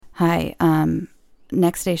Hi.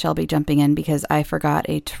 Next day shall be jumping in because I forgot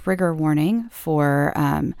a trigger warning for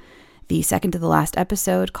the second to the last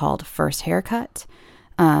episode called First Haircut.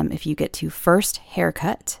 If you get to first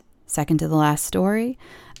haircut, second to the last story,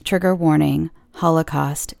 trigger warning,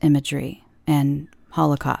 Holocaust imagery and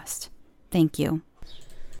Holocaust. Thank you.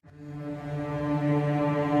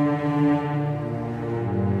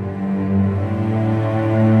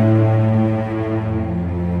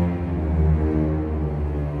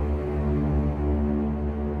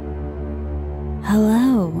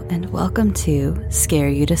 Hello, and welcome to Scare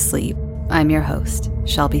You to Sleep. I'm your host,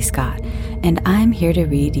 Shelby Scott, and I'm here to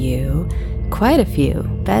read you quite a few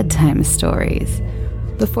bedtime stories.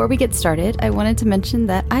 Before we get started, I wanted to mention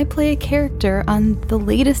that I play a character on the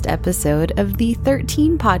latest episode of the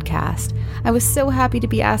 13 podcast. I was so happy to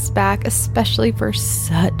be asked back, especially for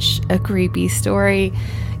such a creepy story.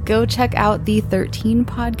 Go check out the 13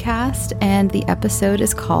 podcast, and the episode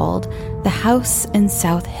is called The House in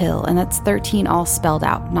South Hill, and that's 13 all spelled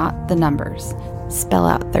out, not the numbers. Spell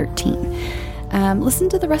out 13. Listen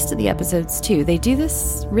to the rest of the episodes too. They do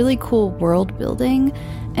this really cool world building,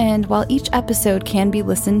 and while each episode can be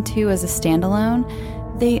listened to as a standalone,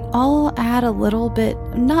 they all add a little bit,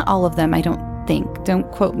 not all of them, I don't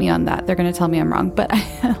quote me on that. They're going to tell me I'm wrong, but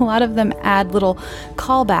a lot of them add little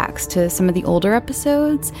callbacks to some of the older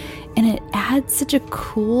episodes, and it adds such a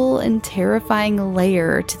cool and terrifying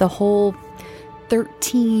layer to the whole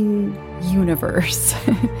 13 universe.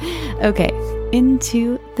 Okay,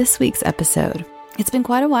 into this week's episode. It's been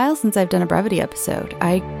quite a while since I've done a Brevity episode.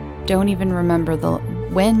 I don't even remember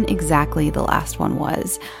when exactly the last one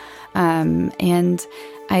was. And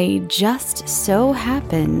I just so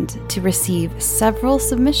happened to receive several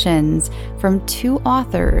submissions from two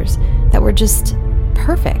authors that were just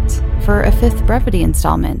perfect for a fifth Brevity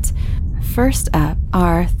installment. First up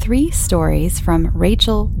are 3 stories from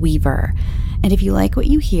Rachel Weaver. And if you like what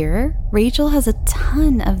you hear, Rachel has a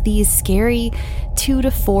ton of these scary 2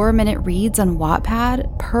 to 4 minute reads on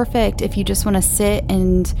Wattpad. Perfect if you just want to sit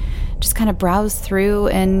and just kind of browse through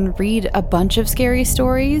and read a bunch of scary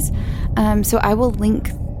stories. So I will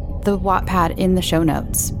link the Wattpad in the show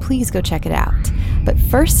notes. Please go check it out. But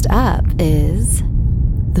first up is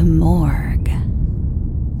The Morgue.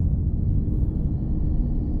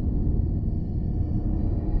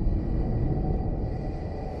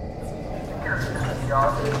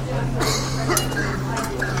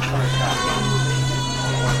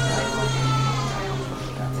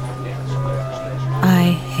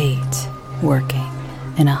 I hate working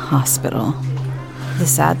in a hospital. The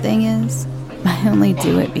sad thing is, I only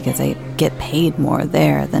do it because I get paid more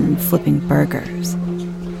there than flipping burgers.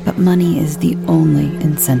 But money is the only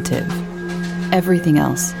incentive. Everything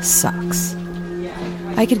else sucks.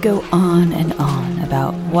 I could go on and on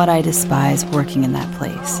about what I despise working in that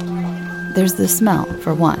place. There's the smell,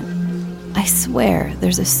 for one. I swear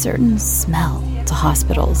there's a certain smell to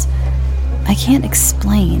hospitals. I can't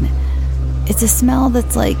explain. It's a smell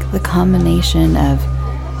that's like the combination of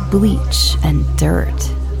bleach and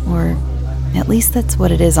dirt, or at least that's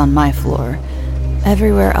what it is on my floor.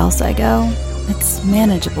 Everywhere else I go, it's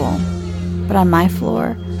manageable. But on my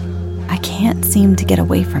floor, I can't seem to get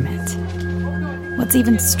away from it. What's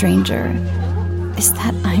even stranger is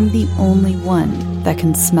that I'm the only one that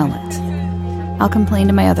can smell it. I'll complain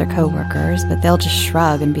to my other coworkers, but they'll just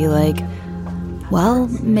shrug and be like, well,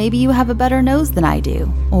 maybe you have a better nose than I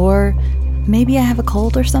do, or maybe I have a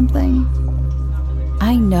cold or something.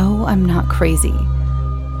 I know I'm not crazy,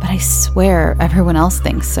 but I swear everyone else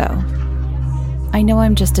thinks so. I know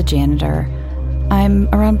I'm just a janitor. I'm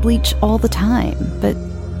around bleach all the time, but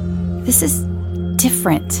this is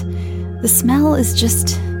different. The smell is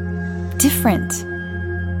just different.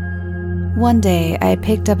 One day, I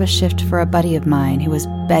picked up a shift for a buddy of mine who was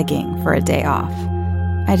begging for a day off.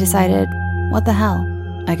 I decided, what the hell?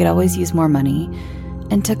 I could always use more money,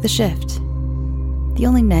 and took the shift. The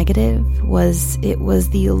only negative was it was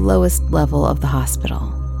the lowest level of the hospital,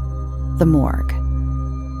 the morgue.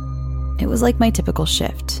 It was like my typical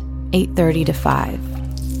shift, 8:30 to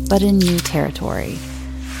 5, but in new territory.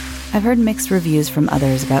 I've heard mixed reviews from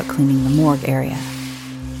others about cleaning the morgue area.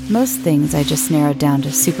 Most things I just narrowed down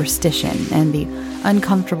to superstition and the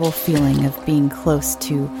uncomfortable feeling of being close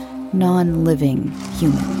to non-living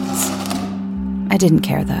humans. I didn't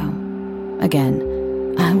care though. Again,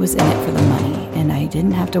 I was in it for the money, and I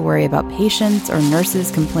didn't have to worry about patients or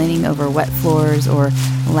nurses complaining over wet floors or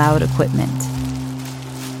loud equipment.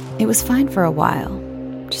 It was fine for a while,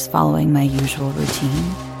 just following my usual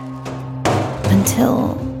routine,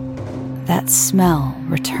 until that smell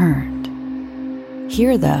returned.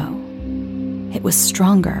 Here, though, it was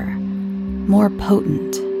stronger, more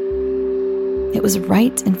potent, It was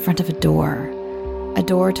right in front of a door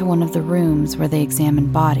to one of the rooms where they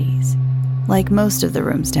examined bodies, like most of the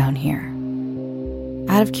rooms down here.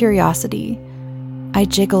 Out of curiosity, I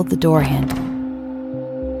jiggled the door handle.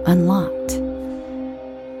 Unlocked.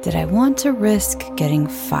 Did I want to risk getting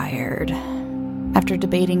fired? After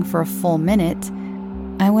debating for a full minute,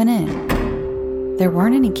 I went in. There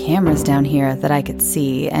weren't any cameras down here that I could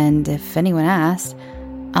see, and if anyone asked,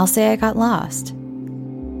 I'll say I got lost.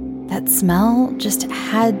 That smell just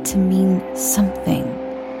had to mean something.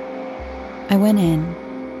 I went in,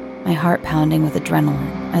 my heart pounding with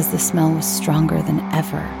adrenaline as the smell was stronger than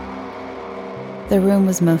ever. The room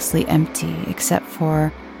was mostly empty except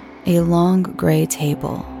for a long gray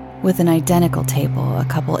table with an identical table a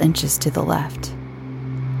couple inches to the left.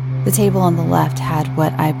 The table on the left had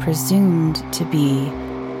what I presumed to be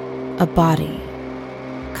a body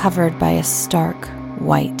covered by a stark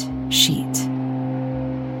white sheet.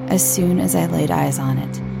 As soon as I laid eyes on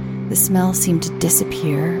it, the smell seemed to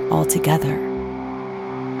disappear altogether.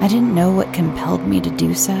 I didn't know what compelled me to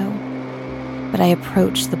do so, but I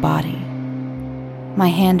approached the body. My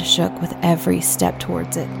hand shook with every step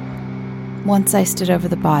towards it. Once I stood over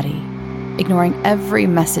the body, ignoring every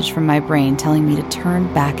message from my brain telling me to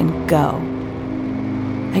turn back and go.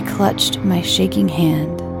 I clutched my shaking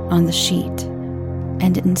hand on the sheet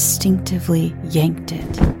and instinctively yanked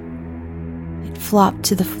it. It flopped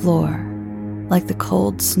to the floor like the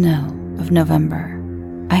cold snow of November.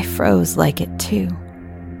 I froze like it too.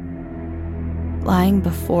 Lying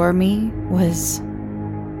before me was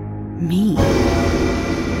me.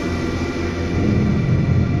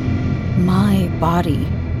 My body.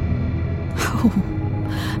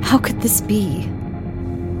 How could this be?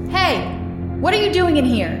 Hey, what are you doing in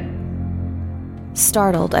here?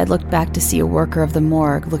 Startled, I looked back to see a worker of the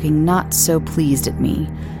morgue looking not so pleased at me.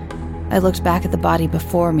 I looked back at the body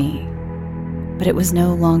before me, but it was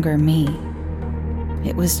no longer me.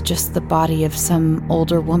 It was just the body of some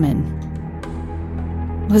older woman.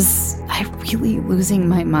 Was I really losing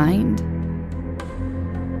my mind?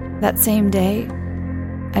 That same day,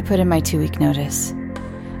 I put in my 2-week notice.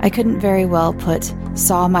 I couldn't very well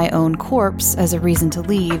saw my own corpse as a reason to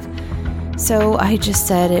leave, so I just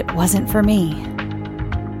said it wasn't for me.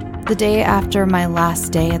 The day after my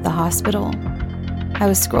last day at the hospital, I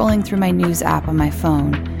was scrolling through my news app on my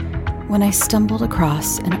phone when I stumbled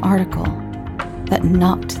across an article that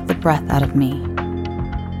knocked the breath out of me.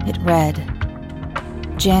 It read,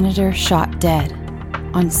 "Janitor shot dead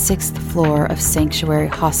on 6th floor of Sanctuary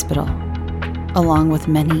Hospital, along with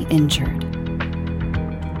many injured."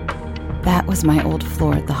 That was my old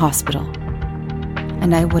floor at the hospital,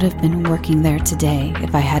 and I would have been working there today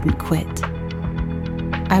if I hadn't quit.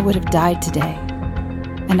 I would have died today,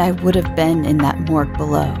 and I would have been in that morgue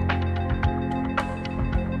below.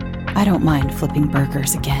 I don't mind flipping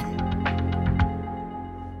burgers again.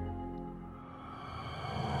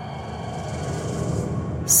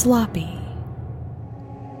 Sloppy.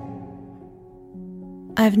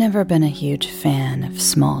 I've never been a huge fan of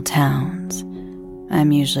small towns.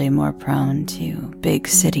 I'm usually more prone to big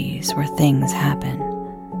cities where things happen.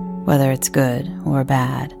 Whether it's good or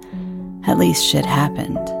bad, at least shit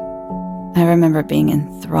happened. I remember being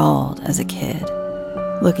enthralled as a kid,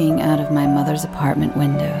 looking out of my mother's apartment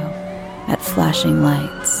window at flashing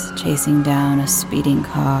lights chasing down a speeding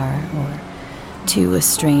car, or two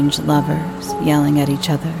estranged lovers yelling at each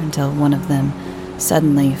other until one of them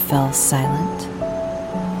suddenly fell silent,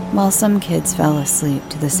 while some kids fell asleep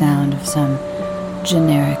to the sound of some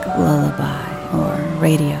generic lullaby or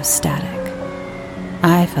radio static.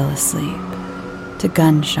 I fell asleep to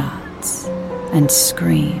gunshots and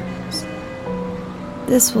screams.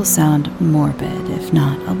 This will sound morbid, if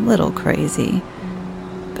not a little crazy,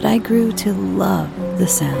 but I grew to love the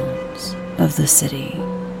sounds of the city.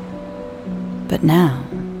 But now,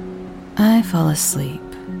 I fall asleep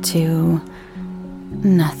to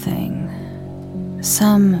nothing.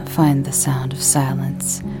 Some find the sound of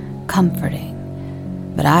silence comforting,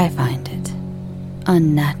 but I find it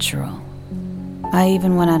unnatural. I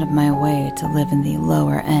even went out of my way to live in the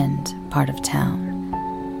lower end part of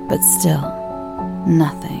town, but still,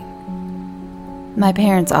 nothing. My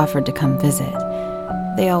parents offered to come visit.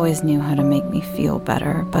 They always knew how to make me feel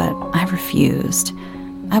better, but I refused.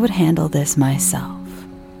 I would handle this myself.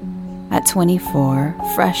 At 24,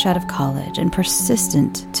 fresh out of college and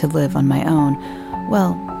persistent to live on my own,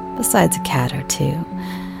 well, besides a cat or two,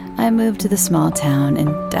 I moved to the small town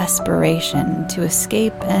in desperation to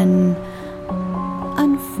escape an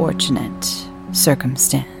unfortunate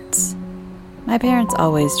circumstance. My parents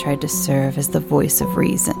always tried to serve as the voice of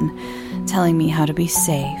reason, telling me how to be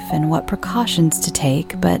safe and what precautions to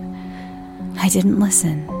take, but I didn't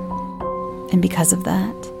listen. And because of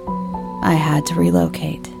that, I had to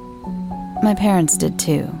relocate. My parents did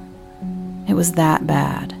too. It was that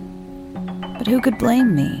bad. But who could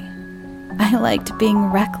blame me? I liked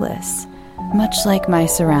being reckless, much like my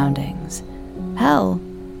surroundings. Hell,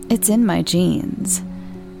 it's in my genes.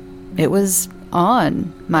 It was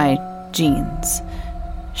on my genes.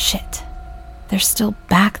 Shit, they're still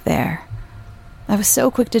back there. I was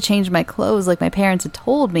so quick to change my clothes like my parents had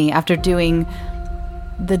told me after doing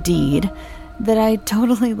the deed that I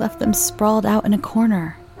totally left them sprawled out in a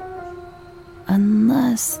corner.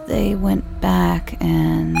 Unless they went back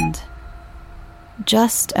and...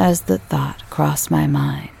 Just as the thought crossed my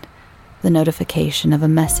mind, the notification of a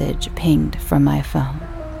message pinged from my phone.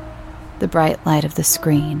 The bright light of the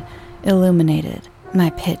screen illuminated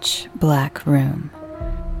my pitch-black room.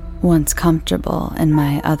 Once comfortable in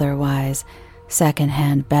my otherwise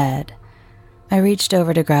second-hand bed, I reached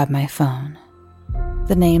over to grab my phone.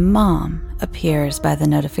 The name Mom appears by the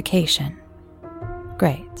notification.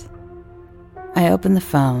 Great. I opened the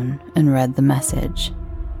phone and read the message.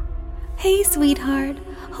 Hey, sweetheart.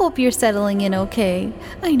 Hope you're settling in okay.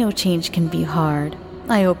 I know change can be hard.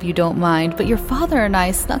 I hope you don't mind, but your father and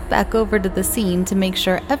I snuck back over to the scene to make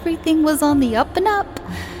sure everything was on the up and up.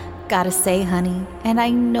 Gotta say, honey, and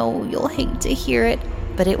I know you'll hate to hear it,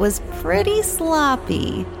 but it was pretty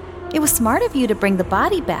sloppy. It was smart of you to bring the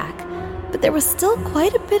body back, but there was still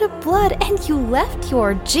quite a bit of blood, and you left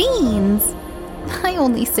your jeans. I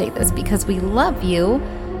only say this because we love you,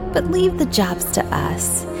 but leave the jobs to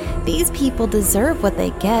us. These people deserve what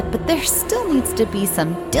they get, but there still needs to be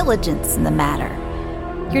some diligence in the matter.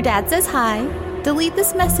 Your dad says hi. Delete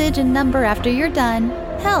this message and number after you're done.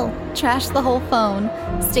 Hell, trash the whole phone.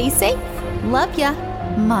 Stay safe. Love ya,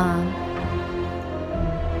 Mom.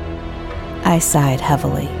 I sighed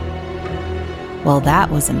heavily. Well, that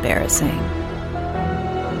was embarrassing.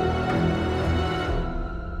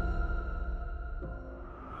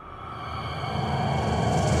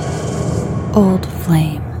 Old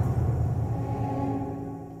flame.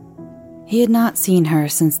 He had not seen her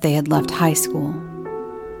since they had left high school.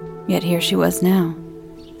 Yet here she was now,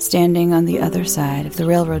 standing on the other side of the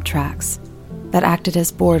railroad tracks that acted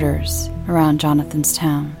as borders around Jonathan's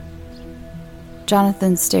town.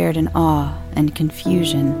 Jonathan stared in awe and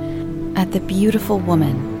confusion at the beautiful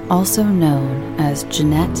woman also known as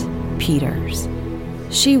Jeanette Peters.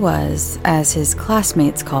 She was, as his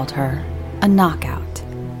classmates called her, a knockout.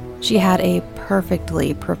 She had a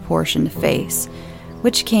perfectly proportioned face,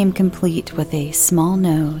 which came complete with a small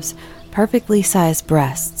nose, perfectly sized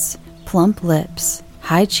breasts, plump lips,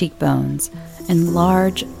 high cheekbones, and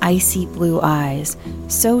large, icy blue eyes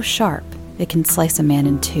so sharp it can slice a man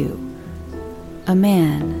in two. A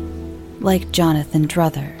man like Jonathan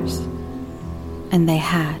Druthers. And they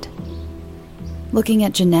had. Looking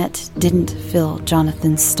at Jeanette didn't fill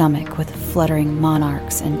Jonathan's stomach with fluttering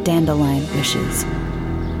monarchs and dandelion wishes,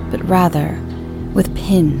 but rather with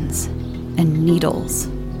pins and needles.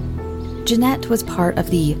 Jeanette was part of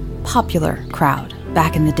the popular crowd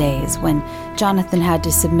back in the days when Jonathan had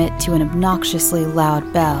to submit to an obnoxiously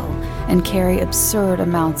loud bell and carry absurd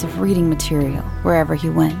amounts of reading material wherever he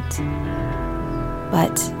went.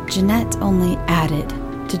 But Jeanette only added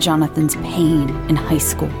to Jonathan's pain in high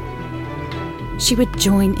school. She would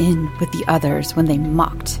join in with the others when they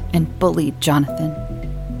mocked and bullied Jonathan.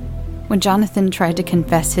 When Jonathan tried to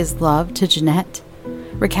confess his love to Jeanette,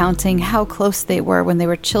 recounting how close they were when they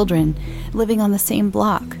were children, living on the same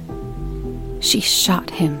block, she shot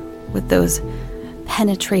him with those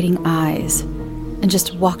penetrating eyes and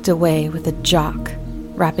just walked away with a jock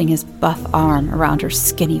wrapping his buff arm around her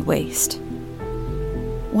skinny waist.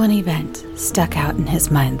 One event stuck out in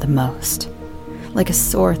his mind the most, like a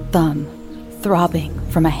sore thumb throbbing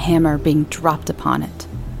from a hammer being dropped upon it.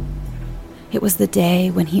 It was the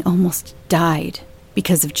day when he almost died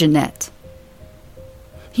because of Jeanette.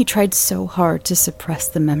 He tried so hard to suppress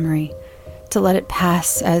the memory, to let it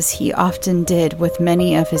pass as he often did with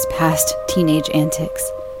many of his past teenage antics.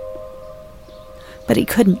 But he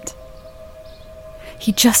couldn't.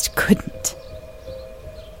 He just couldn't.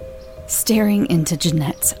 Staring into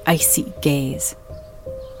Jeanette's icy gaze,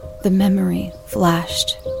 the memory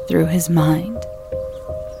flashed through his mind.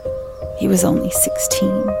 He was only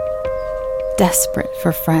 16, desperate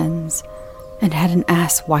for friends, and had an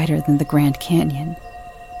ass wider than the Grand Canyon.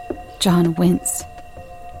 John winced.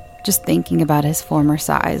 Just thinking about his former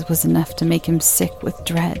size was enough to make him sick with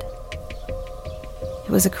dread. It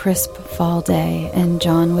was a crisp fall day, and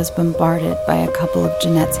John was bombarded by a couple of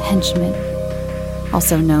Jeanette's henchmen,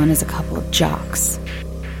 also known as a couple of jocks,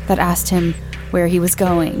 that asked him where he was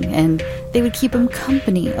going and They would keep him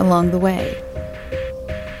company along the way.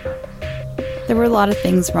 There were a lot of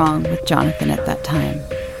things wrong with Jonathan at that time,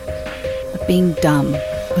 but being dumb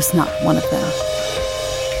was not one of them.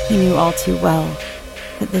 He knew all too well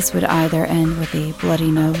that this would either end with a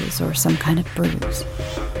bloody nose or some kind of bruise.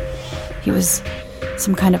 He was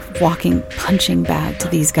some kind of walking punching bag to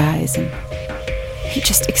these guys, and he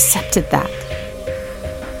just accepted that.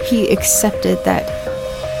 He accepted that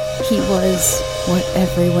he was what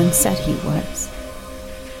everyone said he was.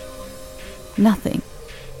 Nothing.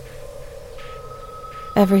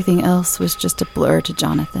 Everything else was just a blur to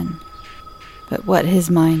Jonathan, but what his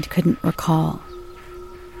mind couldn't recall,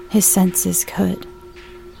 his senses could.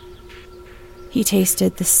 He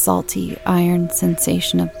tasted the salty iron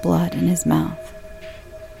sensation of blood in his mouth.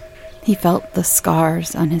 He felt the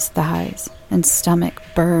scars on his thighs and stomach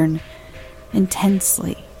burn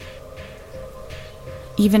intensely.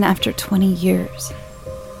 Even after 20 years,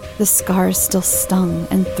 the scars still stung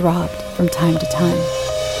and throbbed from time to time.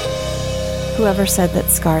 Whoever said that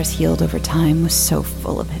scars healed over time was so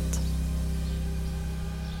full of it.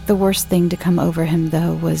 The worst thing to come over him,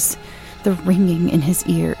 though, was the ringing in his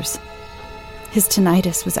ears. His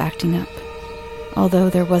tinnitus was acting up, although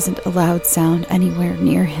there wasn't a loud sound anywhere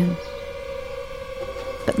near him.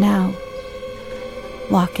 But now,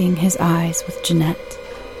 locking his eyes with Jeanette,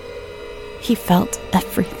 he felt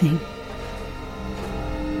everything.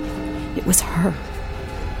 It was her.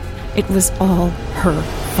 It was all her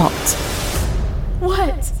fault.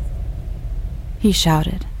 What? He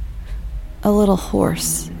shouted, a little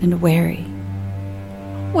hoarse and wary.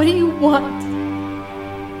 What do you want?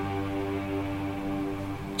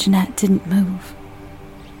 Jeanette didn't move,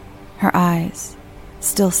 her eyes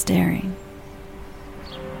still staring.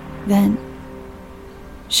 Then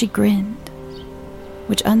she grinned,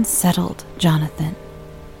 which unsettled Jonathan.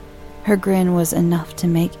 Her grin was enough to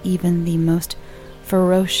make even the most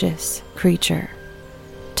ferocious creature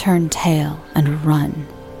turn tail and run.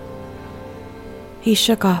 He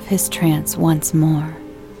shook off his trance once more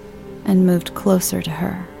and moved closer to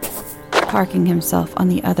her, parking himself on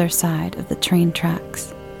the other side of the train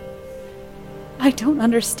tracks. I don't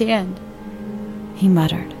understand, he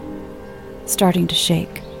muttered, starting to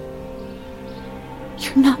shake.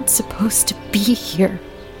 You're not supposed to be here.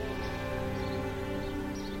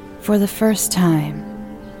 For the first time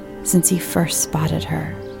since he first spotted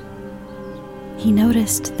her, he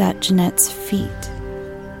noticed that Jeanette's feet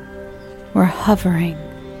were hovering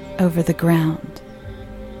over the ground.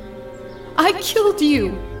 I killed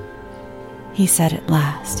you, he said at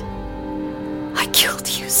last. I killed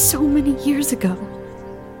you so many years ago.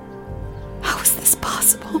 How is this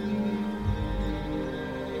possible?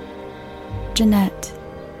 Jeanette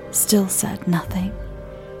still said nothing.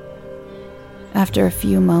 After a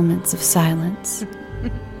few moments of silence,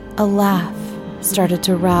 a laugh started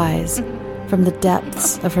to rise from the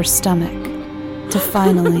depths of her stomach to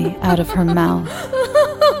finally out of her mouth,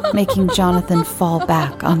 making Jonathan fall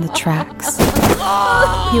back on the tracks.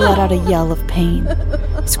 He let out a yell of pain,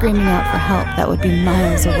 screaming out for help that would be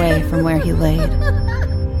miles away from where he laid.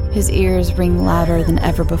 His ears ring louder than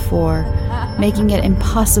ever before, making it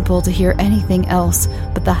impossible to hear anything else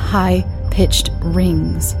but the high-pitched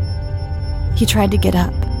rings. He tried to get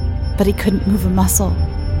up, but he couldn't move a muscle.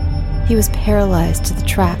 He was paralyzed to the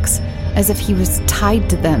tracks, as if he was tied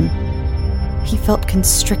to them. He felt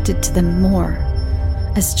constricted to them more,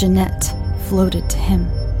 as Jeanette floated to him.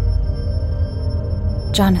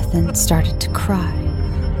 Jonathan started to cry.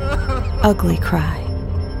 Ugly cry.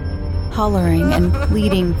 Hollering and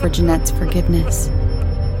pleading for Jeanette's forgiveness,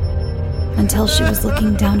 until she was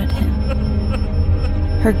looking down at him,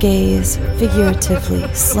 her gaze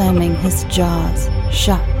figuratively slamming his jaws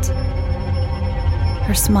shut.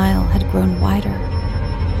 Her smile had grown wider,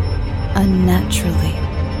 unnaturally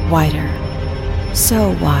wider, so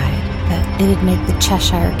wide that it'd make the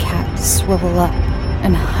Cheshire Cat swivel up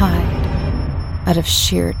and hide out of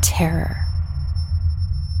sheer terror.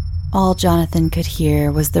 All Jonathan could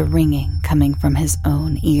hear was the ringing coming from his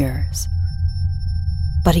own ears.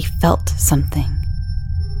 But he felt something.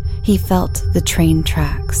 He felt the train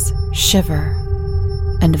tracks shiver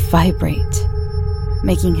and vibrate,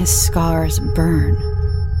 making his scars burn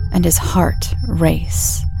and his heart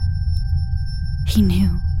race. He knew.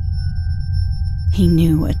 He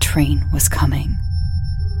knew a train was coming.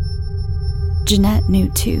 Jeanette knew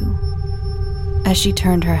too, as she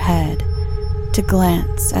turned her head to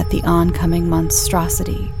glance at the oncoming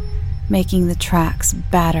monstrosity, making the tracks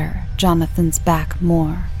batter Jonathan's back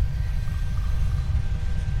more.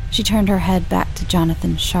 She turned her head back to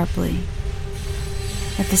Jonathan sharply.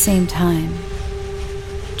 At the same time,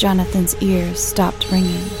 Jonathan's ears stopped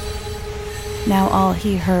ringing, Now all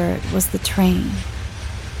he heard was the train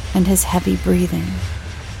and his heavy breathing.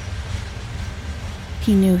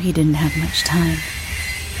 He knew he didn't have much time,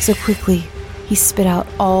 so quickly he spit out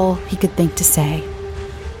all he could think to say.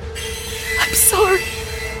 I'm sorry,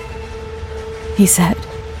 he said,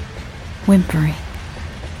 whimpering.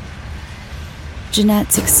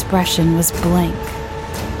 Jeanette's expression was blank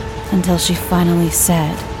until she finally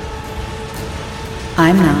said,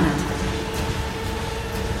 I'm not.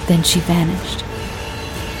 Then she vanished,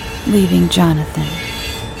 leaving Jonathan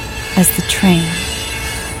as the train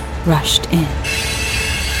rushed in.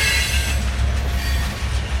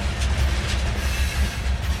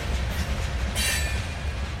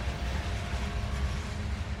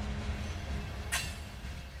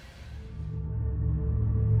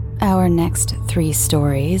 Our next 3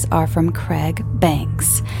 stories are from Craig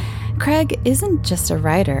Banks. Craig isn't just a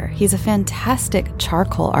writer, he's a fantastic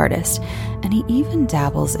charcoal artist, and he even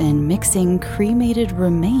dabbles in mixing cremated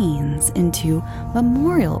remains into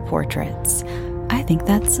memorial portraits. I think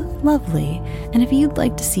that's lovely. And if you'd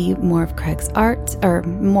like to see more of Craig's art, or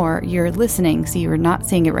more, you're listening, so you're not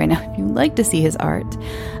seeing it right now. If you'd like to see his art,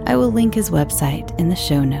 I will link his website in the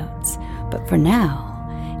show notes. But for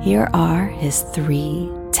now, here are his 3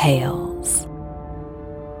 tales.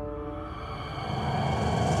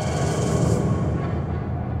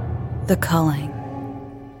 The Culling.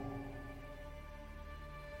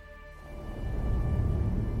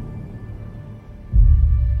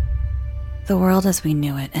 The world as we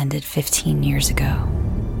knew it ended 15 years ago.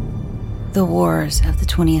 The wars of the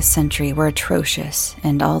 20th century were atrocious,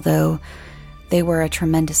 and although they were a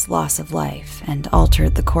tremendous loss of life and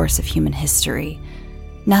altered the course of human history,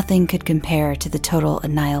 nothing could compare to the total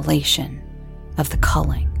annihilation of the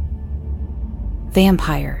Culling.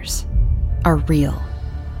 Vampires are real.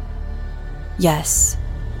 Yes,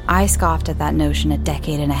 I scoffed at that notion a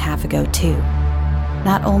decade and a half ago too.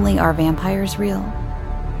 Not only are vampires real,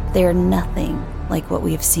 they are nothing like what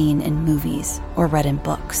we have seen in movies or read in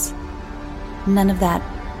books. None of that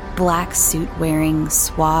black suit-wearing,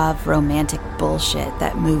 suave, romantic bullshit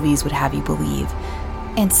that movies would have you believe.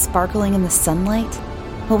 And sparkling in the sunlight?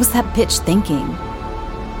 What was that bitch thinking?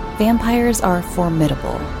 Vampires are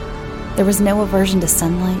formidable. There was no aversion to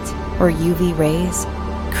sunlight or UV rays.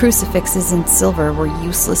 Crucifixes and silver were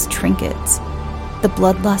useless trinkets. The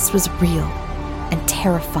bloodlust was real and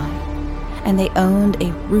terrifying, and they owned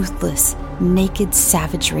a ruthless, naked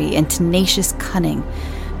savagery and tenacious cunning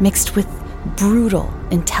mixed with brutal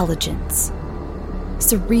intelligence.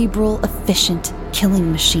 Cerebral, efficient killing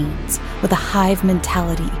machines with a hive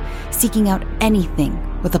mentality, seeking out anything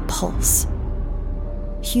with a pulse.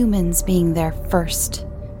 Humans being their first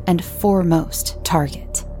and foremost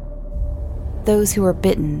target. Those who were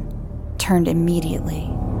bitten turned immediately.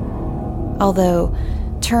 Although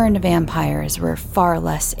turned vampires were far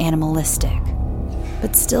less animalistic,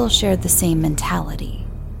 but still shared the same mentality.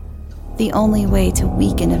 The only way to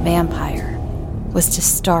weaken a vampire was to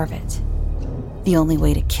starve it. The only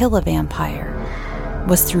way to kill a vampire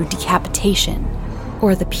was through decapitation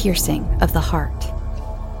or the piercing of the heart.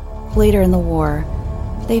 Later in the war,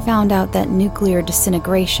 they found out that nuclear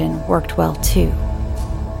disintegration worked well too.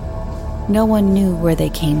 No one knew where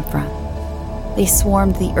they came from. They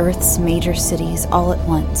swarmed the Earth's major cities all at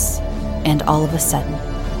once, and all of a sudden.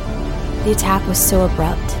 The attack was so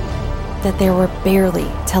abrupt that there were barely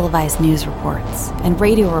televised news reports, and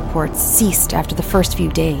radio reports ceased after the first few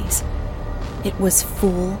days. It was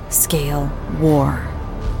full-scale war.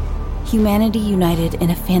 Humanity united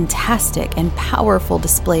in a fantastic and powerful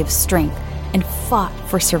display of strength and fought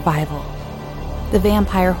for survival. The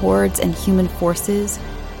vampire hordes and human forces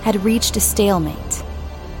had reached a stalemate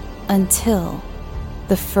until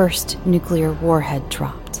the first nuclear warhead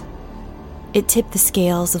dropped. It tipped the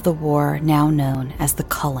scales of the war now known as the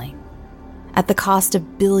Culling. At the cost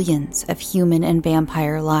of billions of human and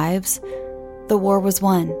vampire lives, the war was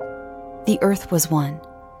won, the Earth was won,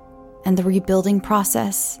 and the rebuilding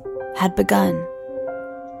process had begun.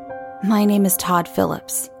 My name is Todd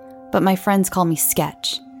Phillips, but my friends call me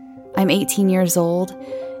Sketch. I'm 18 years old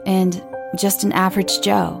and just an average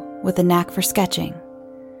Joe with a knack for sketching.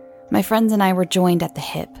 My friends and I were joined at the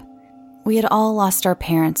hip. We had all lost our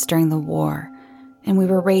parents during the war, and we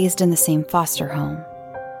were raised in the same foster home.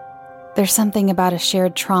 There's something about a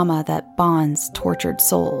shared trauma that bonds tortured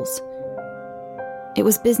souls. It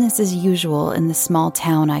was business as usual in the small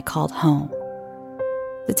town I called home.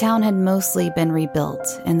 The town had mostly been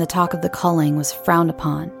rebuilt, and the talk of the Culling was frowned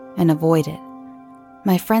upon and avoided.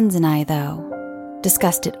 My friends and I, though,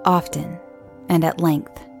 discussed it often and at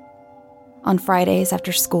length. On Fridays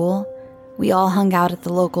after school, we all hung out at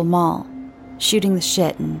the local mall, shooting the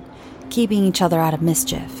shit and keeping each other out of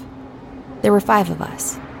mischief. There were 5 of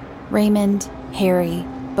us: Raymond, Harry,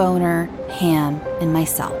 Boner, Ham, and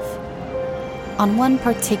myself. On one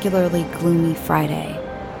particularly gloomy Friday,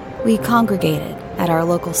 we congregated at our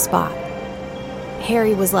local spot.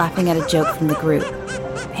 Harry was laughing at a joke from the group.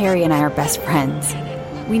 Harry and I are best friends.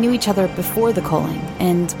 We knew each other before the culling,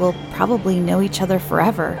 and will probably know each other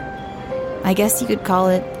forever. I guess you could call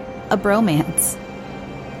it a bromance.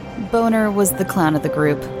 Boner was the clown of the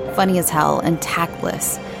group, funny as hell and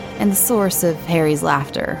tactless, and the source of Harry's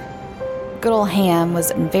laughter. Good old Ham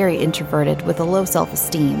was very introverted with a low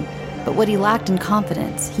self-esteem, but what he lacked in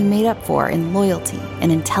confidence, he made up for in loyalty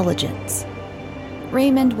and intelligence.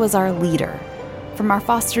 Raymond was our leader. From our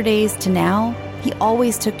foster days to now, he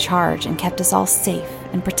always took charge and kept us all safe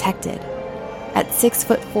and protected. At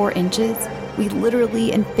 6'4", we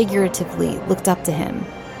literally and figuratively looked up to him.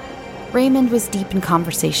 Raymond was deep in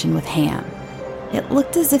conversation with Ham. It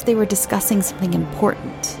looked as if they were discussing something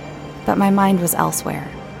important, but my mind was elsewhere.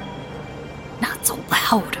 "Not so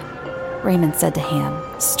loud," Raymond said to Ham,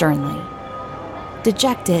 sternly.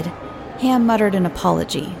 Dejected, Ham muttered an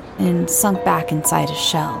apology and sunk back inside his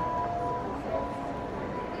shell.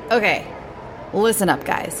 "Okay, listen up,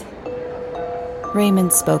 guys."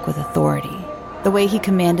 Raymond spoke with authority. The way he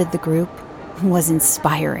commanded the group was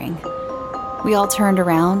inspiring. We all turned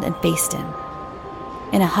around and faced him.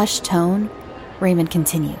 In a hushed tone, Raymond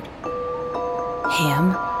continued.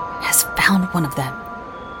 "Ham has found one of them.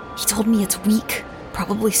 He told me it's weak,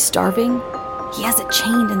 probably starving. He has it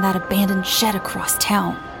chained in that abandoned shed across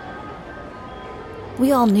town."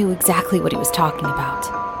 We all knew exactly what he was talking about.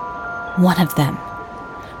 One of them.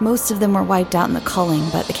 Most of them were wiped out in the culling,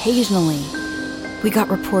 but occasionally we got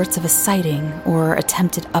reports of a sighting or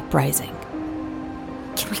attempted uprising.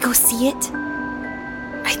 "Can we go see it?"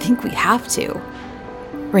 "I think we have to,"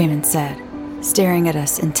 Raymond said, staring at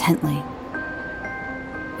us intently.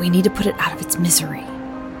 "We need to put it out of its misery."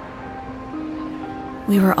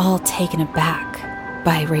 We were all taken aback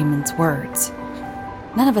by Raymond's words.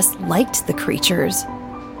 None of us liked the creatures,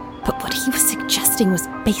 but what he was suggesting was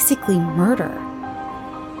basically murder.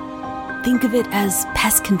 "Think of it as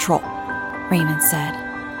pest control," Raymond said,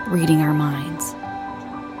 reading our minds.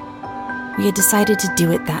 We had decided to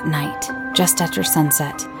do it that night, just after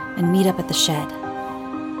sunset, and meet up at the shed.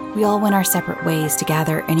 We all went our separate ways to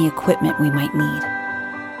gather any equipment we might need.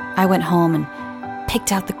 I went home and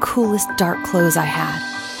picked out the coolest dark clothes I had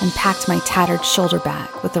and packed my tattered shoulder bag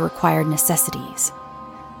with the required necessities.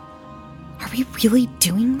 Are we really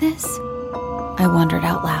doing this? I wondered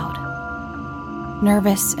out loud.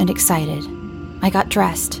 Nervous and excited, I got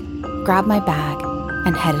dressed, grabbed my bag,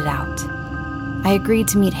 and headed out. I agreed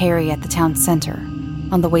to meet Harry at the town center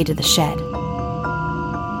on the way to the shed.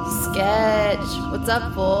 "Sketch, what's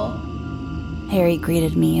up, fool?" Harry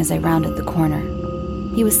greeted me as I rounded the corner.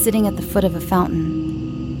 He was sitting at the foot of a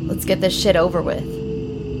fountain. "Let's get this shit over with."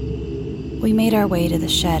 We made our way to the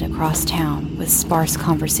shed across town with sparse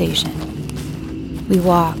conversation. We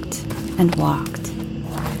walked and walked,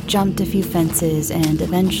 jumped a few fences, and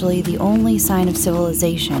eventually the only sign of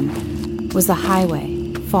civilization was the highway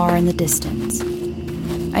far in the distance.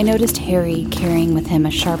 I noticed Harry carrying with him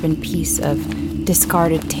a sharpened piece of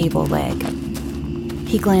discarded table leg.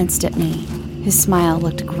 He glanced at me. His smile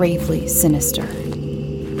looked gravely sinister.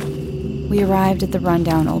 We arrived at the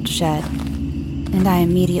rundown old shed, and I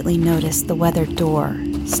immediately noticed the weathered door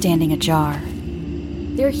standing ajar.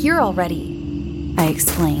 "They're here already," I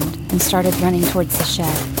exclaimed and started running towards the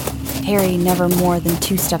shed, Harry never more than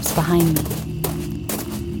 2 steps behind me.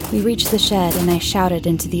 We reached the shed and I shouted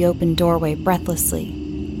into the open doorway breathlessly.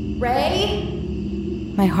 "Ray?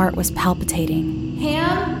 My heart was palpitating.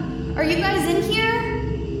 Ham? Are you guys in here?"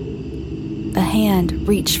 A hand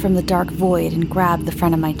reached from the dark void and grabbed the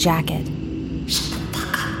front of my jacket. "Shut the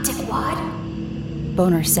fuck up, dickwad,"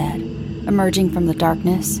 Boner said, emerging from the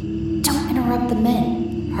darkness. "Don't interrupt the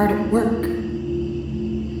men. Hard at work.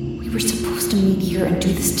 We were supposed to meet here and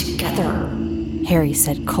do this together," Harry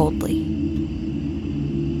said coldly.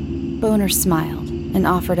 Boner smiled and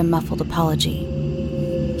offered a muffled apology.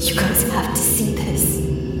 "You guys have to see this."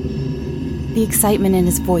 The excitement in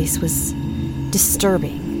his voice was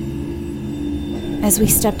disturbing. As we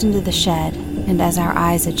stepped into the shed, and as our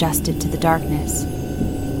eyes adjusted to the darkness,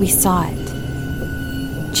 we saw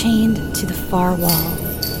it. Chained to the far wall,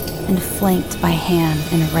 and flanked by Ham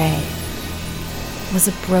and Ray, was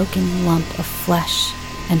a broken lump of flesh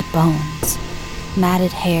and bones,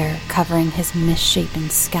 matted hair covering his misshapen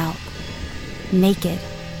scalp, naked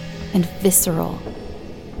and visceral,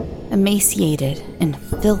 emaciated and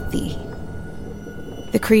filthy.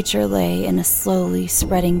 The creature lay in a slowly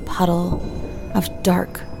spreading puddle of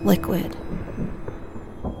dark liquid.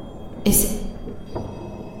 Is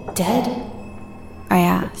it dead? I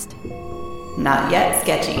asked. Not yet,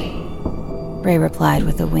 Sketchy. Ray replied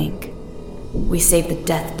with a wink. We saved the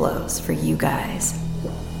death blows for you guys.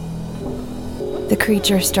 The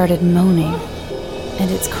creature started moaning,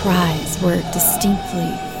 and its cries were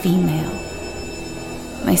distinctly female.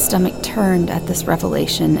 My stomach turned at this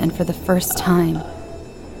revelation, and for the first time,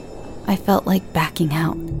 I felt like backing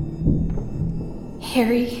out.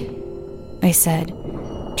 Harry, I said,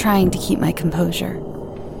 trying to keep my composure.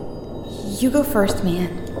 you go first, man.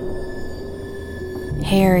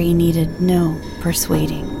 Harry needed no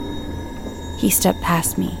persuading. He stepped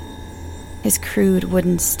past me, his crude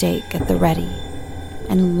wooden stake at the ready,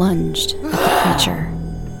 and lunged at the creature.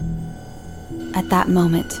 At that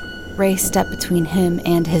moment, Ray stepped between him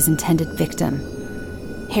and his intended victim.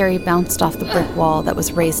 Harry bounced off the brick wall that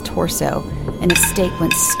was Ray's torso, and his stake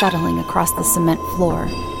went scuttling across the cement floor,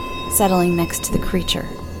 settling next to the creature.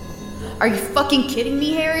 Are you fucking kidding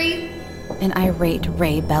me, Harry? An irate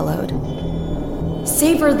Ray bellowed.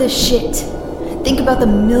 Savor this shit. Think about the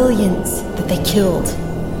millions that they killed.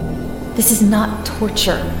 This is not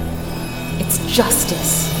torture. It's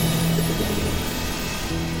justice.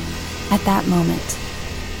 At that moment,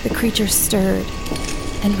 the creature stirred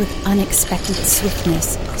and with unexpected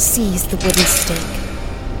swiftness seized the wooden stake.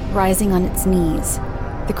 Rising on its knees,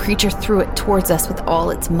 the creature threw it towards us with all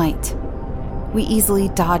its might. We easily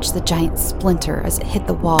dodged the giant splinter as it hit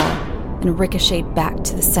the wall and ricocheted back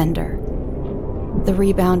to the sender. The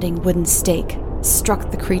rebounding wooden stake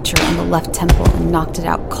struck the creature in the left temple and knocked it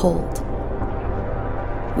out cold.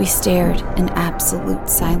 We stared in absolute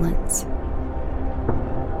silence.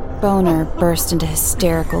 Boner burst into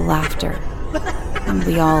hysterical laughter, and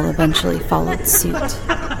we all eventually followed suit.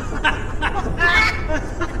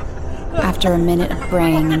 After a minute of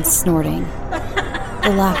braying and snorting,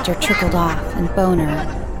 the laughter trickled off, and Boner,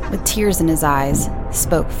 with tears in his eyes,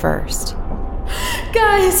 spoke first.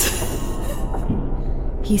 Guys,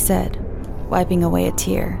 He said, wiping away a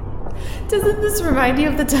tear. doesn't this remind you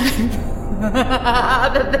of the time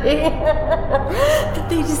that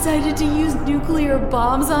they decided to use nuclear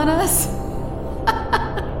bombs on us?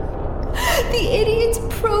 The idiots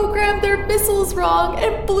programmed their missiles wrong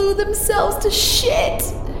and blew themselves to shit.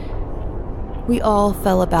 We all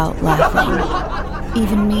fell about laughing,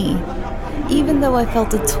 even me. Even though I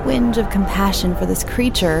felt a twinge of compassion for this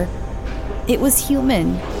creature, it was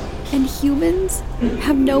human, and humans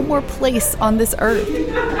have no more place on this earth.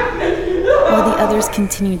 While the others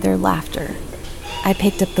continued their laughter, I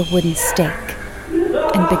picked up the wooden stake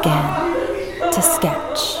and began to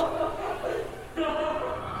sketch.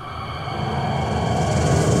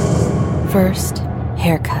 First,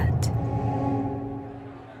 haircut.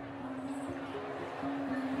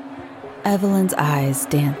 Evelyn's eyes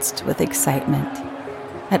danced with excitement.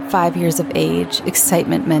 At 5 years of age,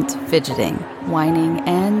 excitement meant fidgeting, whining,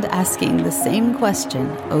 and asking the same question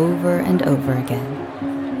over and over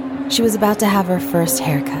again. She was about to have her first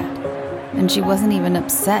haircut, and she wasn't even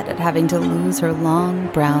upset at having to lose her long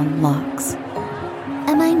brown locks.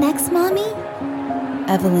 Am I next, Mommy?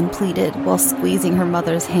 Evelyn pleaded while squeezing her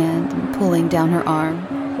mother's hand and pulling down her arm.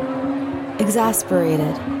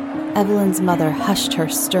 Exasperated, Evelyn's mother hushed her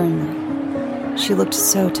sternly. She looked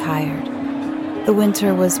so tired. The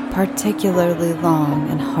winter was particularly long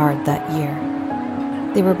and hard that year.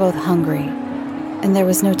 They were both hungry, and there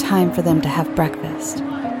was no time for them to have breakfast.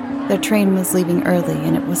 Their train was leaving early,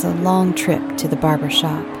 and it was a long trip to the barber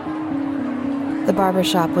shop. The barber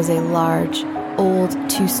shop was a large, old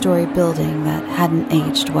 2-story building that hadn't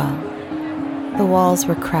aged well. The walls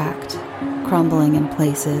were cracked, crumbling in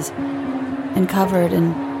places, and covered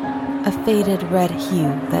in a faded red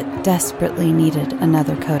hue that desperately needed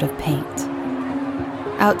another coat of paint.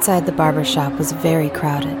 Outside the barber shop was very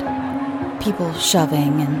crowded, people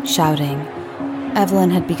shoving and shouting. Evelyn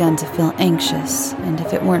had begun to feel anxious, and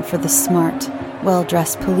if it weren't for the smart,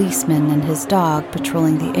 well-dressed policeman and his dog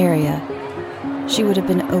patrolling the area, she would have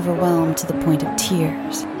been overwhelmed to the point of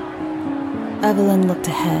tears. Evelyn looked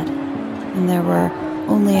ahead, and there were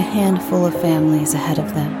only a handful of families ahead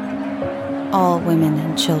of them, all women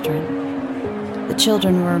and children. The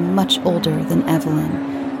children were much older than Evelyn,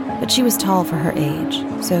 but she was tall for her age,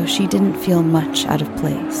 so she didn't feel much out of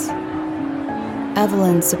place.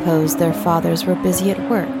 Evelyn supposed their fathers were busy at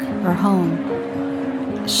work or home.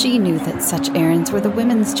 She knew that such errands were the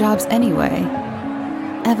women's jobs anyway.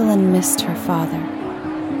 Evelyn missed her father.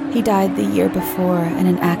 He died the year before in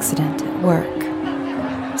an accident at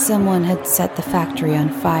work. Someone had set the factory on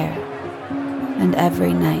fire, and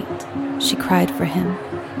every night she cried for him.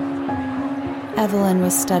 Evelyn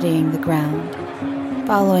was studying the ground,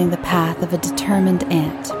 following the path of a determined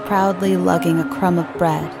ant proudly lugging a crumb of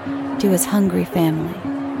bread to his hungry family.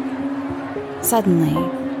 Suddenly,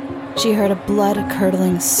 she heard a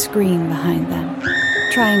blood-curdling scream behind them.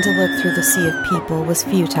 Trying to look through the sea of people was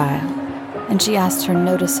futile, and she asked her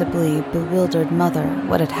noticeably bewildered mother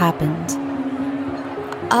what had happened.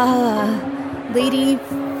 Lady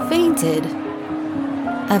fainted.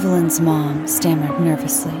 Evelyn's mom stammered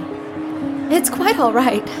nervously. It's quite all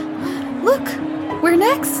right. Look, we're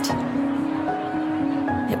next.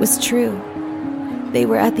 It was true. They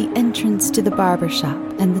were at the entrance to the barber shop,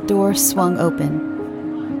 and the door swung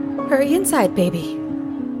open. Hurry inside, baby,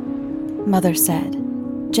 Mother said,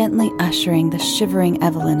 gently ushering the shivering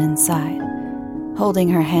Evelyn inside, holding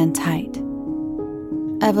her hand tight.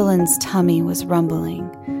 Evelyn's tummy was rumbling,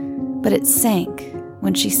 but it sank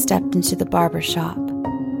when she stepped into the barber shop.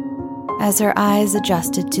 As her eyes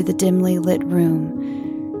adjusted to the dimly lit room,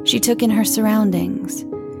 she took in her surroundings,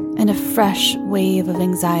 and a fresh wave of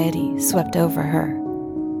anxiety swept over her.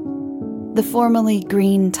 The formerly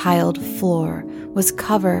green-tiled floor was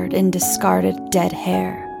covered in discarded dead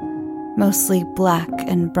hair, mostly black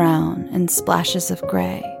and brown and splashes of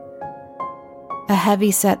gray. A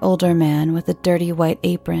heavy-set older man with a dirty white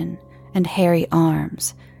apron and hairy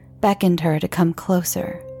arms beckoned her to come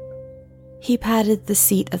closer. He patted the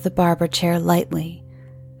seat of the barber chair lightly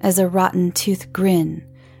as a rotten-toothed grin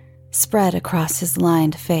spread across his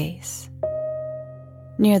lined face.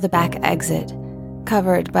 Near the back exit,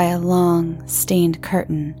 covered by a long, stained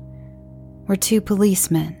curtain, were two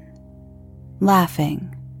policemen,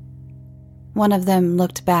 laughing. One of them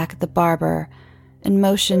looked back at the barber and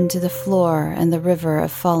motioned to the floor and the river of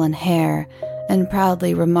fallen hair and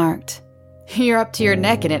proudly remarked, You're up to your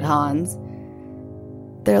neck in it, Hans.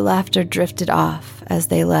 Their laughter drifted off as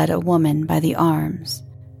they led a woman by the arms,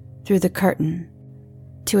 through the curtain,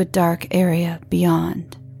 to a dark area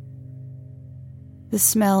beyond. The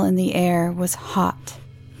smell in the air was hot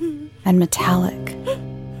and metallic.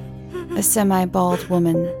 A semi-bald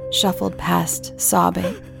woman shuffled past,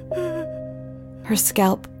 sobbing, her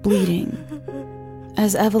scalp bleeding.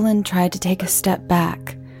 As Evelyn tried to take a step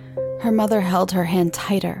back, her mother held her hand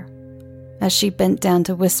tighter as she bent down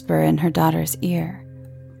to whisper in her daughter's ear.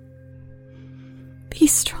 Be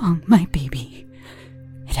strong, my baby.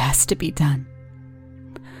 It has to be done.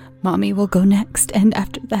 Mommy will go next, and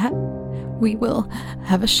after that, we will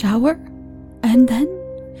have a shower, and then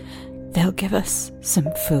they'll give us some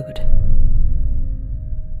food.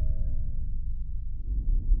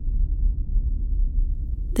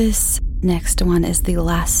 This next one is the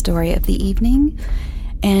last story of the evening,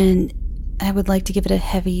 and I would like to give it a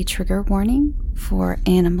heavy trigger warning for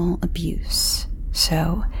animal abuse.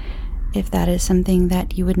 So, if that is something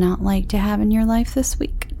that you would not like to have in your life this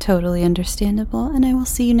week, totally understandable, and I will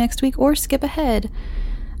see you next week, or skip ahead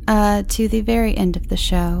to the very end of the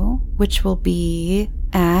show, which will be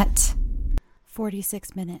at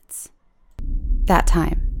 46 minutes. That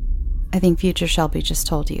time. I think future Shelby just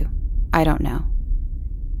told you. I don't know.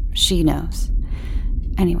 She knows.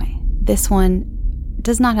 Anyway, this one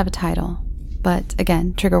does not have a title, but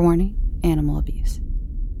again, trigger warning, animal abuse.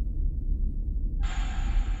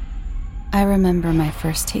 I remember my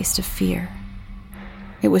first taste of fear.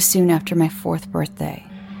 It was soon after my 4th birthday.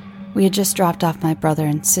 We had just dropped off my brother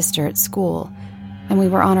and sister at school, and we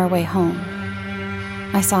were on our way home.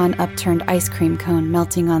 I saw an upturned ice cream cone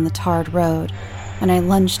melting on the tarred road, and I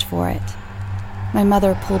lunged for it. My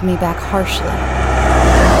mother pulled me back harshly.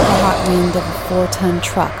 The hot wind of a 4-ton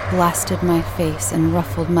truck blasted my face and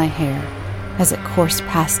ruffled my hair as it coursed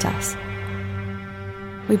past us.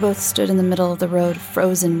 We both stood in the middle of the road,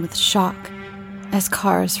 frozen with shock, as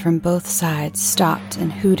cars from both sides stopped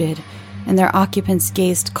and hooted, and their occupants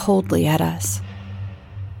gazed coldly at us.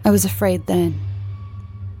 I was afraid then.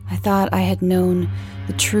 I thought I had known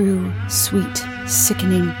the true, sweet,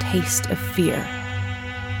 sickening taste of fear.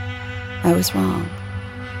 I was wrong.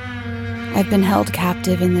 I've been held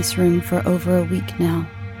captive in this room for over a week now,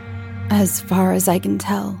 as far as I can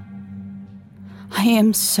tell. I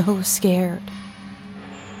am so scared.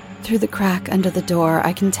 Through the crack under the door,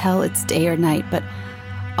 I can tell it's day or night, but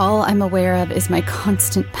all I'm aware of is my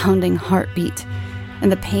constant pounding heartbeat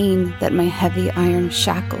and the pain that my heavy iron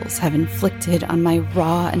shackles have inflicted on my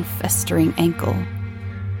raw and festering ankle.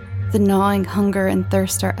 The gnawing hunger and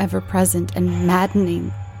thirst are ever present and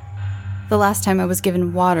maddening. The last time I was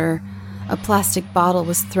given water, a plastic bottle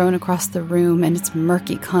was thrown across the room and its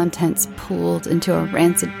murky contents pooled into a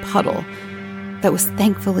rancid puddle that was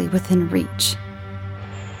thankfully within reach.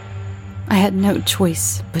 I had no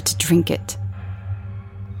choice but to drink it.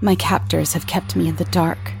 My captors have kept me in the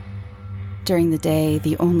dark. During the day,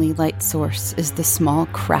 the only light source is the small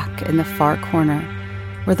crack in the far corner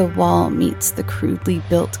where the wall meets the crudely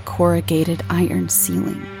built corrugated iron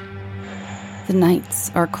ceiling. The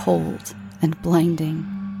nights are cold and blinding.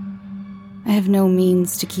 I have no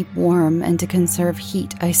means to keep warm, and to conserve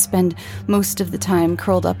heat, I spend most of the time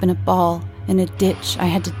curled up in a ball in a ditch I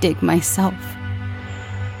had to dig myself.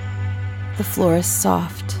 The floor is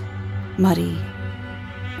soft, muddy,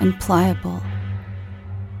 and pliable.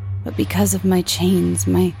 But because of my chains,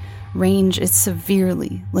 my range is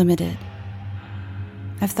severely limited.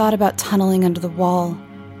 I've thought about tunneling under the wall.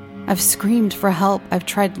 I've screamed for help. I've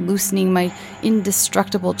tried loosening my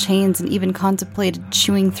indestructible chains and even contemplated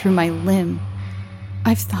chewing through my limb.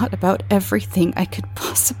 I've thought about everything I could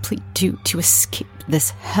possibly do to escape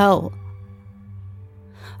this hell.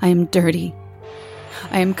 I am dirty.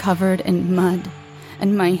 I am covered in mud,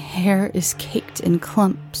 and my hair is caked in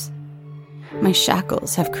clumps. My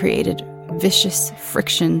shackles have created vicious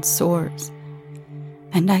friction sores,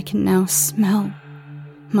 and I can now smell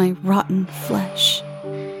my rotten flesh.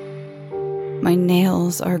 My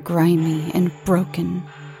nails are grimy and broken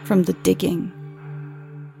from the digging.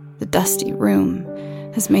 The dusty room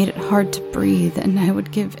has made it hard to breathe, and I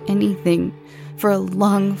would give anything for a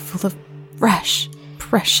lung full of fresh,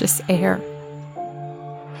 precious air.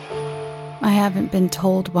 I haven't been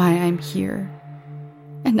told why I'm here,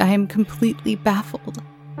 and I am completely baffled.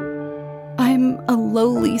 I'm a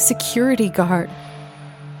lowly security guard.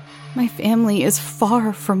 My family is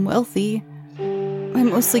far from wealthy. I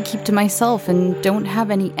mostly keep to myself and don't have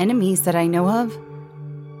any enemies that I know of.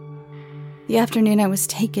 The afternoon I was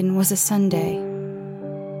taken was a Sunday.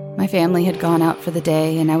 My family had gone out for the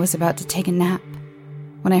day, and I was about to take a nap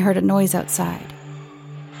when I heard a noise outside.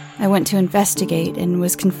 I went to investigate and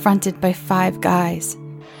was confronted by 5 guys.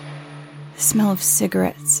 The smell of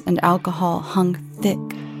cigarettes and alcohol hung thick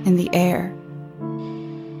in the air.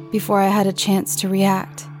 Before I had a chance to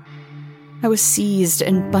react, I was seized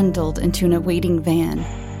and bundled into an awaiting van.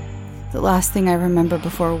 The last thing I remember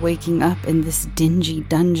before waking up in this dingy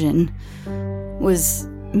dungeon was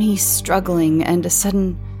me struggling and a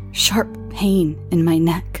sudden sharp pain in my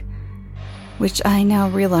neck, which I now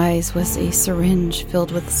realize was a syringe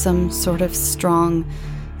filled with some sort of strong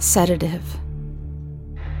sedative.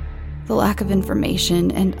 The lack of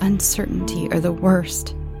information and uncertainty are the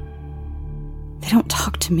worst. They don't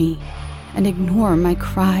talk to me and ignore my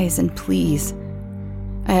cries and pleas.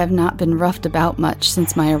 I have not been roughed about much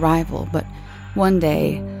since my arrival, but one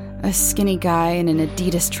day, a skinny guy in an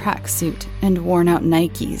Adidas tracksuit and worn-out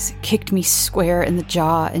Nikes kicked me square in the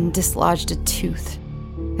jaw and dislodged a tooth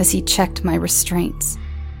as he checked my restraints.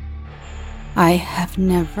 I have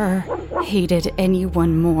never hated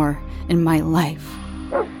anyone more in my life.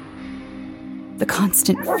 The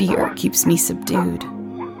constant fear keeps me subdued.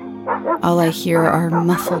 All I hear are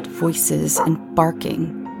muffled voices and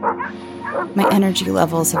barking. My energy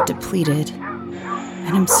levels have depleted,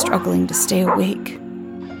 and I'm struggling to stay awake.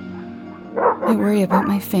 I worry about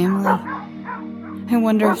my family. I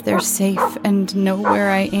wonder if they're safe and know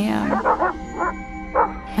where I am.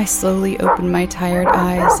 I slowly open my tired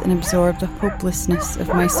eyes and absorb the hopelessness of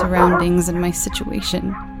my surroundings and my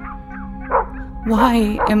situation.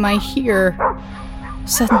 Why am I here?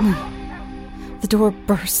 Suddenly, the door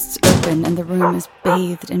bursts open and the room is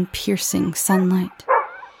bathed in piercing sunlight.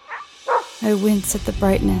 I wince at the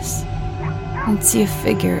brightness and see a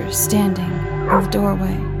figure standing in the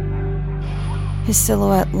doorway, his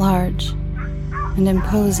silhouette large and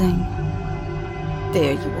imposing.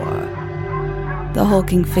 There you are. The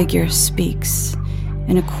hulking figure speaks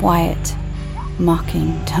in a quiet,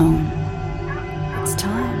 mocking tone. It's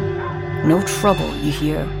time. No trouble, you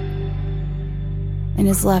hear? In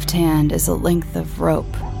his left hand is a length of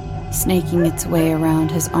rope, snaking its way around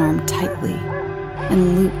his arm tightly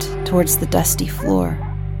and looped towards the dusty floor.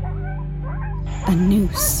 A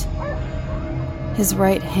noose. His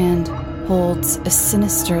right hand holds a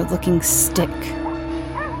sinister-looking stick.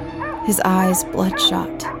 His eyes,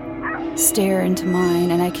 bloodshot, stare into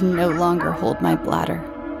mine, and I can no longer hold my bladder.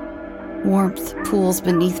 Warmth pools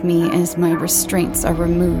beneath me as my restraints are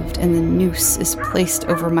removed and the noose is placed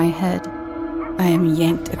over my head. I am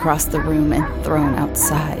yanked across the room and thrown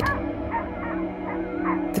outside.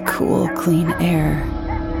 The cool, clean air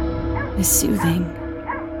is soothing,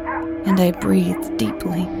 and I breathe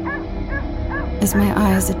deeply. As my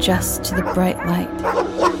eyes adjust to the bright light,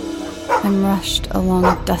 I'm rushed along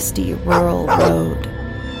a dusty rural road,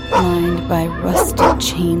 lined by rusted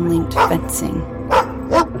chain-linked fencing.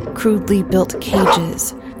 Crudely built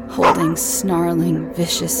cages holding snarling,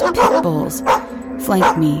 vicious pit bulls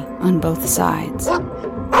flank me on both sides.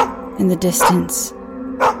 In the distance,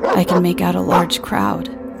 I can make out a large crowd.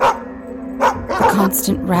 The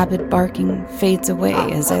constant rabid barking fades away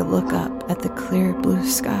as I look up at the clear blue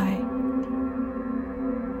sky.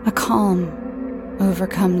 A calm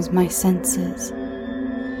overcomes my senses,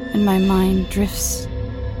 and my mind drifts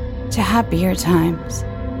to happier times.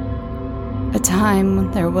 A time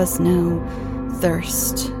when there was no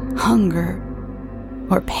thirst, hunger,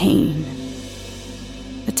 or pain.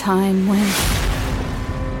 A time when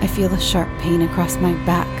I feel a sharp pain across my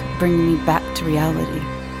back, bringing me back to reality.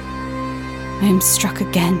 I am struck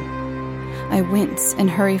again. I wince and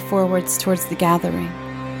hurry forwards towards the gathering.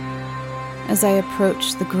 As I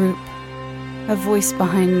approach the group, a voice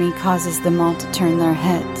behind me causes them all to turn their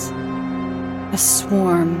heads. A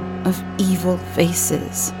swarm of evil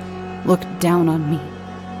faces look down on me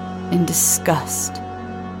in disgust.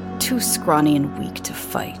 Too scrawny and weak to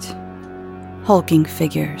fight. Hulking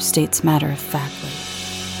figure states matter-of-factly,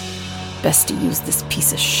 "Best to use this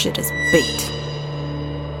piece of shit as bait."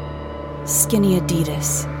 Skinny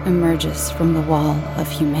Adidas emerges from the wall of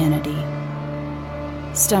humanity.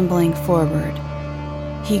 Stumbling forward,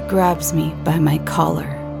 he grabs me by my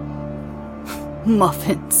collar.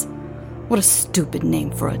 Muffins. What a stupid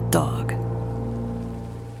name for a dog.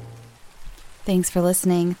 Thanks for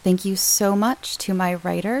listening. Thank you so much to my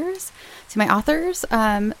writers, to my authors,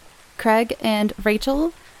 Craig and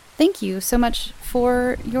Rachel. Thank you so much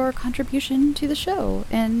for your contribution to the show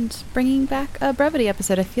and bringing back a Brevity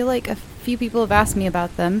episode. I feel like a few people have asked me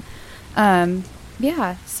about them.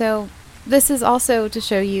 So this is also to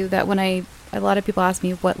show you that when a lot of people ask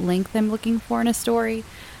me what length I'm looking for in a story,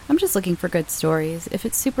 I'm just looking for good stories. If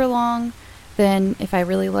it's super long, then if I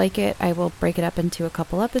really like it, I will break it up into a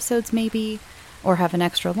couple episodes maybe, or have an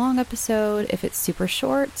extra long episode. If it's super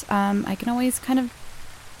short, I can always kind of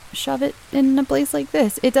shove it in a place like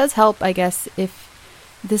this. It does help, I guess, if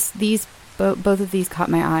both of these caught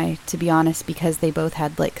my eye, to be honest, because they both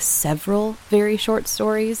had like several very short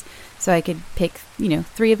stories, so I could pick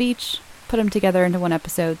 3 of each, put them together into one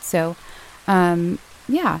episode. So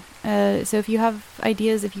so if you have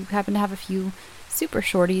ideas, if you happen to have a few super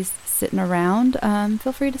shorties sitting around,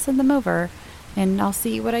 feel free to send them over and I'll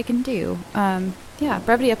see what I can do.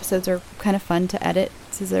 Brevity episodes are kind of fun to edit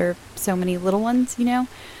since there are so many little ones,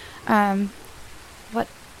 What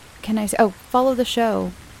can I say? Oh, follow the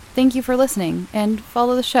show. Thank you for listening, and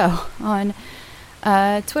follow the show on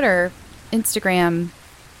Twitter, Instagram,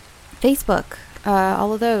 Facebook,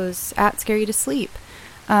 all of those, at Scare You to Sleep.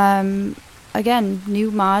 Again,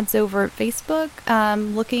 new mods over at Facebook.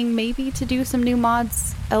 Looking maybe to do some new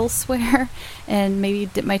mods elsewhere and maybe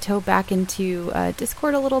dip my toe back into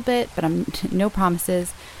Discord a little bit, but no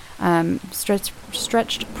promises.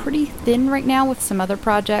 Stretched pretty thin right now with some other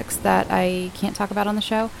projects that I can't talk about on the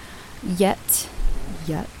show yet.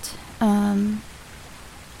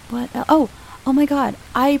 What? Oh my God!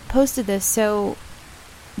 I posted this. So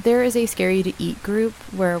there is a Scare You to Eat group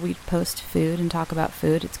where we post food and talk about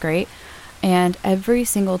food. It's great. And every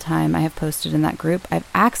single time I have posted in that group, I've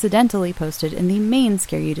accidentally posted in the main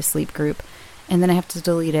Scare You to Sleep group, and then I have to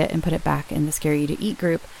delete it and put it back in the Scare You to Eat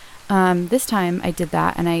group. This time I did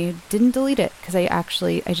that and I didn't delete it because I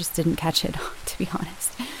just didn't catch it, to be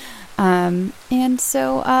honest. And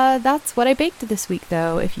so that's what I baked this week,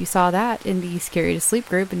 though. If you saw that in the Scare You to Sleep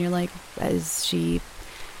group and you're like, is she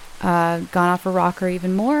gone off her rocker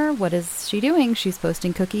even more? What is she doing? She's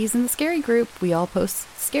posting cookies in the scary group. We all post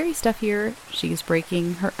scary stuff here. She's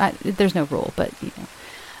breaking her... there's no rule, but,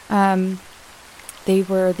 they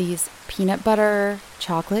were these peanut butter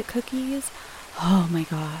chocolate cookies. Oh my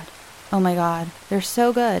God. They're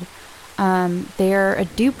so good. They're a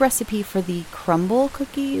dupe recipe for the crumble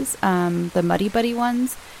cookies, the Muddy Buddy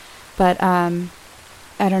ones. But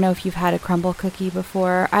I don't know if you've had a crumble cookie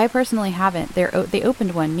before. I personally haven't. They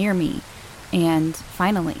opened one near me, and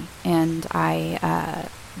I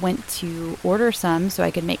went to order some so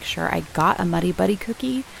I could make sure I got a Muddy Buddy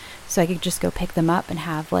cookie, so I could just go pick them up and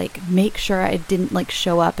have make sure I didn't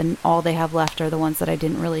show up and all they have left are the ones that I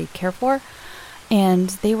didn't really care for. And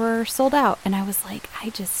they were sold out, and I was like,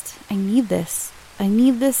 I need this. I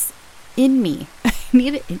need this in me. I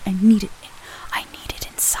need it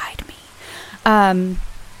inside me.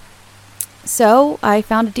 So I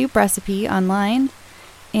found a dupe recipe online,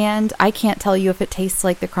 and I can't tell you if it tastes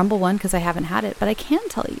like the crumble one because I haven't had it, but I can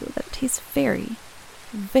tell you that it tastes very,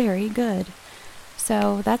 very good.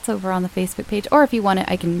 So that's over on the Facebook page, or if you want it,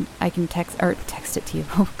 I can text it to you.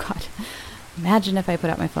 Oh God. Imagine if I put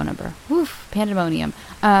out my phone number. Woof, pandemonium.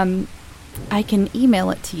 I can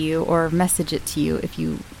email it to you or message it to you if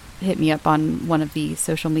you hit me up on one of the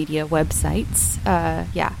social media websites.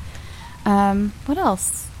 What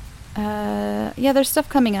else? yeah, there's stuff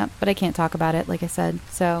coming up, but I can't talk about it, like I said.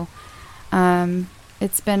 So,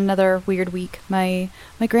 it's been another weird week. My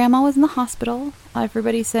grandma was in the hospital.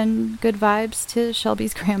 Everybody send good vibes to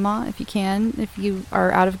Shelby's grandma if you can. If you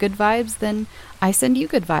are out of good vibes, then I send you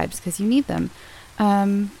good vibes because you need them.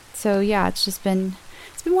 So yeah, it's been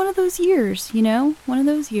one of those years, one of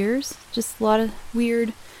those years. Just a lot of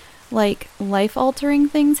weird, like, life-altering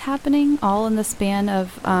things happening all in the span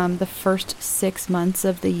of the first 6 months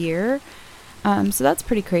of the year. So that's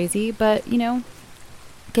pretty crazy, but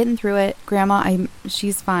getting through it. Grandma,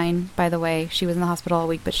 she's fine, by the way. She was in the hospital all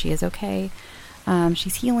week, but she is okay.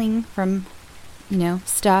 She's healing from,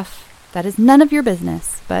 stuff that is none of your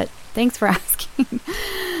business, but thanks for asking.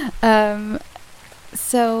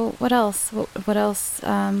 So what else? What else?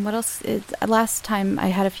 Last time I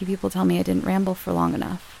had a few people tell me I didn't ramble for long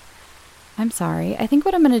enough. I'm sorry. I think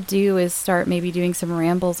what I'm going to do is start maybe doing some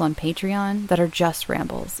rambles on Patreon that are just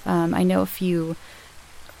rambles. I know a few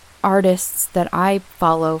artists that I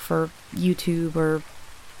follow for YouTube or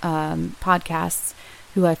podcasts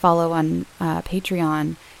who I follow on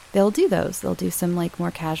Patreon. They'll do those. They'll do some like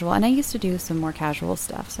more casual, and I used to do some more casual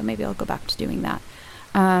stuff, so maybe I'll go back to doing that.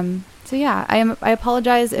 So yeah, I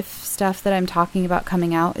apologize if stuff that I'm talking about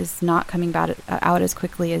coming out is not coming out as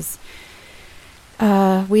quickly as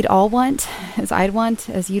we'd all want, as I'd want,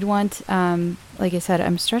 as you'd want. Like I said,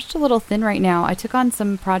 I'm stretched a little thin right now. I took on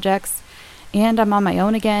some projects, and I'm on my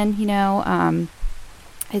own again.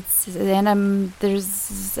 There's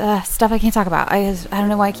stuff I can't talk about. I don't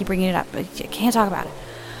know why I keep bringing it up, but I can't talk about it.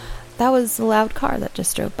 That was a loud car that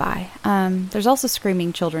just drove by. There's also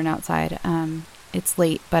screaming children outside. It's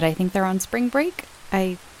late, but I think they're on spring break.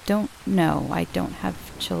 I don't know. I don't have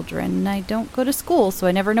children. I don't go to school, so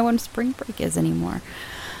I never know when spring break is anymore.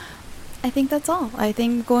 I think that's all. I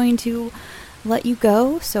think I'm going to let you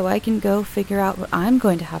go so I can go figure out what I'm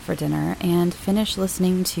going to have for dinner and finish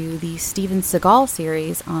listening to the Steven Seagal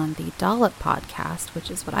series on the Dollop podcast,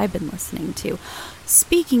 which is what I've been listening to.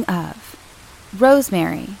 Speaking of,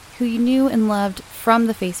 Rosemary, who you knew and loved from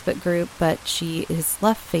the Facebook group, but she has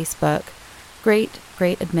left Facebook. Great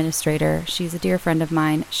administrator. She's a dear friend of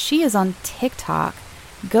mine. She is on TikTok.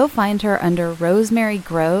 Go find her under Rosemary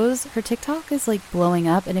Grows. Her TikTok is like blowing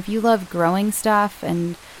up, and if you love growing stuff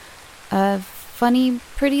and funny,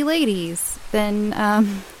 pretty ladies, then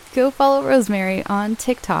go follow Rosemary on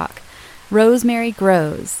TikTok. Rosemary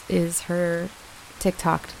Grows is her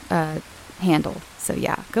TikTok handle. So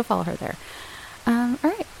yeah, go follow her there. All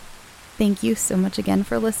right. Thank you so much again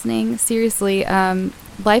for listening. Seriously,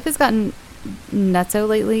 life has gotten nutso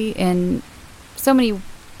lately in so many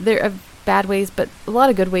bad ways, but a lot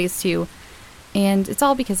of good ways too. And it's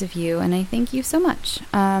all because of you, and I thank you so much.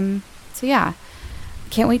 So yeah,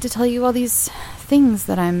 can't wait to tell you all these things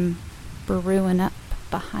that I'm brewing up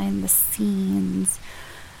behind the scenes.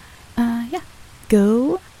 Yeah,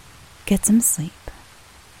 go get some sleep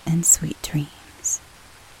and sweet dreams.